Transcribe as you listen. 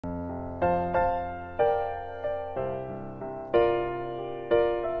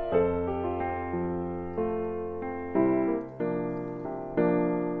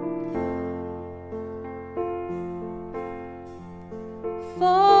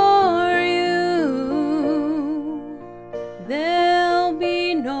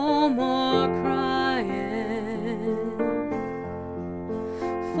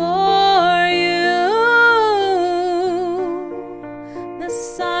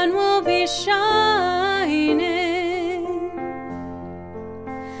sun will be shining,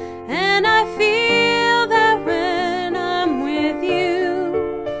 and I feel that when I'm with you,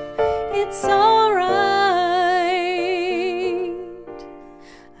 it's alright.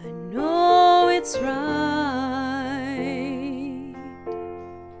 I know it's right.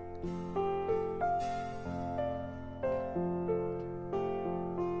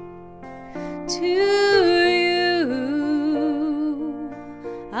 To you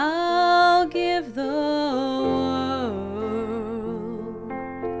I'll give the world.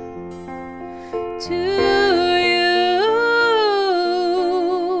 To you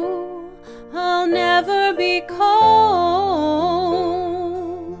I'll never be cold,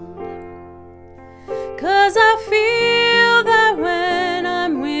 'cause I feel that when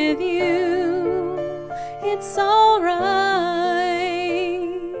I'm with you, it's alright.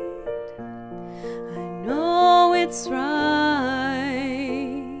 It's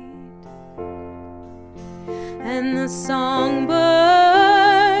right. And the songbirds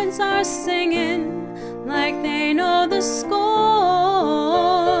are singing like they know the score.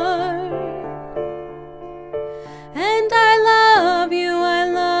 And I love you, I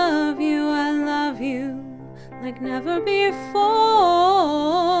love you, I love you like never before.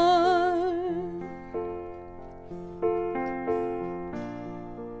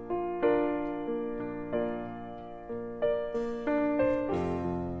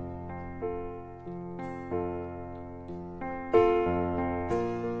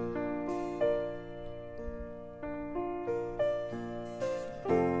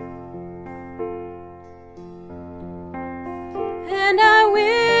 And I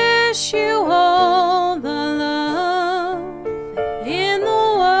wish you all the love in the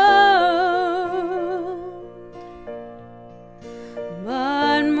world,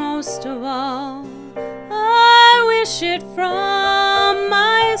 but most of all, I wish it from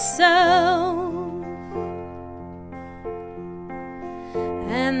myself.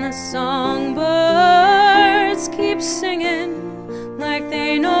 And the songbirds keep singing like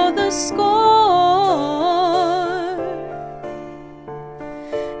they know the score.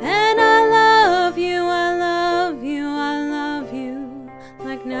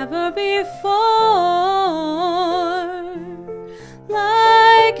 Never before,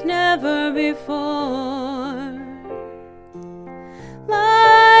 like never before,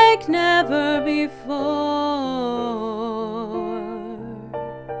 like never before.